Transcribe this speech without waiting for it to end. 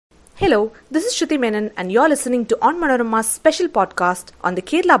Hello, this is Shruti Menon and you're listening to Onmanorama's special podcast on the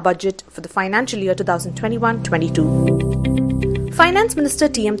Kerala budget for the financial year 2021-22. Finance Minister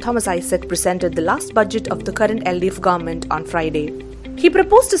T.M. Thomas Isaac presented the last budget of the current LDF government on Friday. He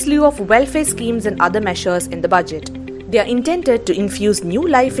proposed a slew of welfare schemes and other measures in the budget. They are intended to infuse new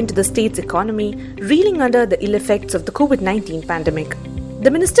life into the state's economy, reeling under the ill effects of the COVID-19 pandemic.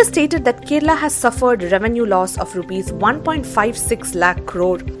 The minister stated that Kerala has suffered revenue loss of Rs 1.56 lakh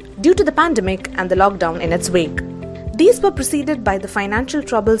crore due to the pandemic and the lockdown in its wake. These were preceded by the financial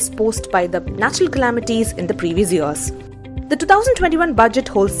troubles posed by the natural calamities in the previous years. The 2021 budget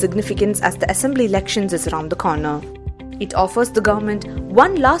holds significance as the assembly elections is around the corner. It offers the government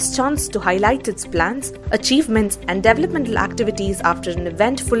one last chance to highlight its plans, achievements and developmental activities after an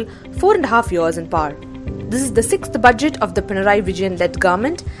eventful 4.5 years in power. This is the sixth budget of the Pinarayi Vijayan-led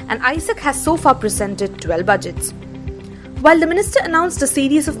government and Isaac has so far presented 12 budgets. While the minister announced a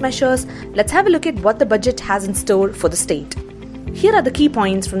series of measures, let's have a look at what the budget has in store for the state. Here are the key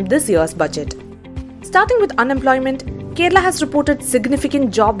points from this year's budget. Starting with unemployment, Kerala has reported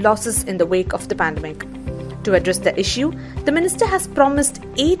significant job losses in the wake of the pandemic. To address the issue, the minister has promised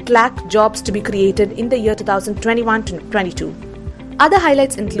 8 lakh jobs to be created in the year 2021-22. Other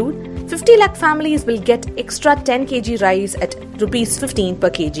highlights include 50 lakh families will get extra 10 kg rice at Rs 15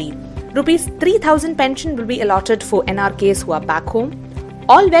 per kg. Rs 3,000 pension will be allotted for NRKs who are back home.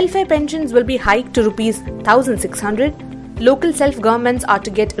 All welfare pensions will be hiked to Rs 1,600. Local self-governments are to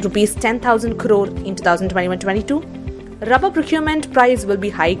get Rs 10,000 crore in 2021-22. Rubber procurement price will be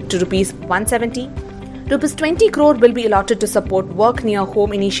hiked to Rs 170. Rs 20 crore will be allotted to support work near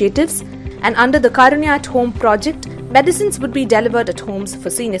home initiatives. And under the Karunya at Home project, medicines would be delivered at homes for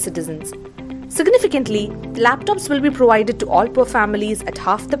senior citizens. Significantly, laptops will be provided to all poor families at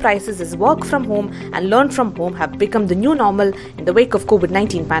half the prices as work from home and learn from home have become the new normal in the wake of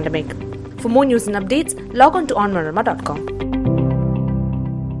COVID-19 pandemic. For more news and updates, log on to onmanorama.com.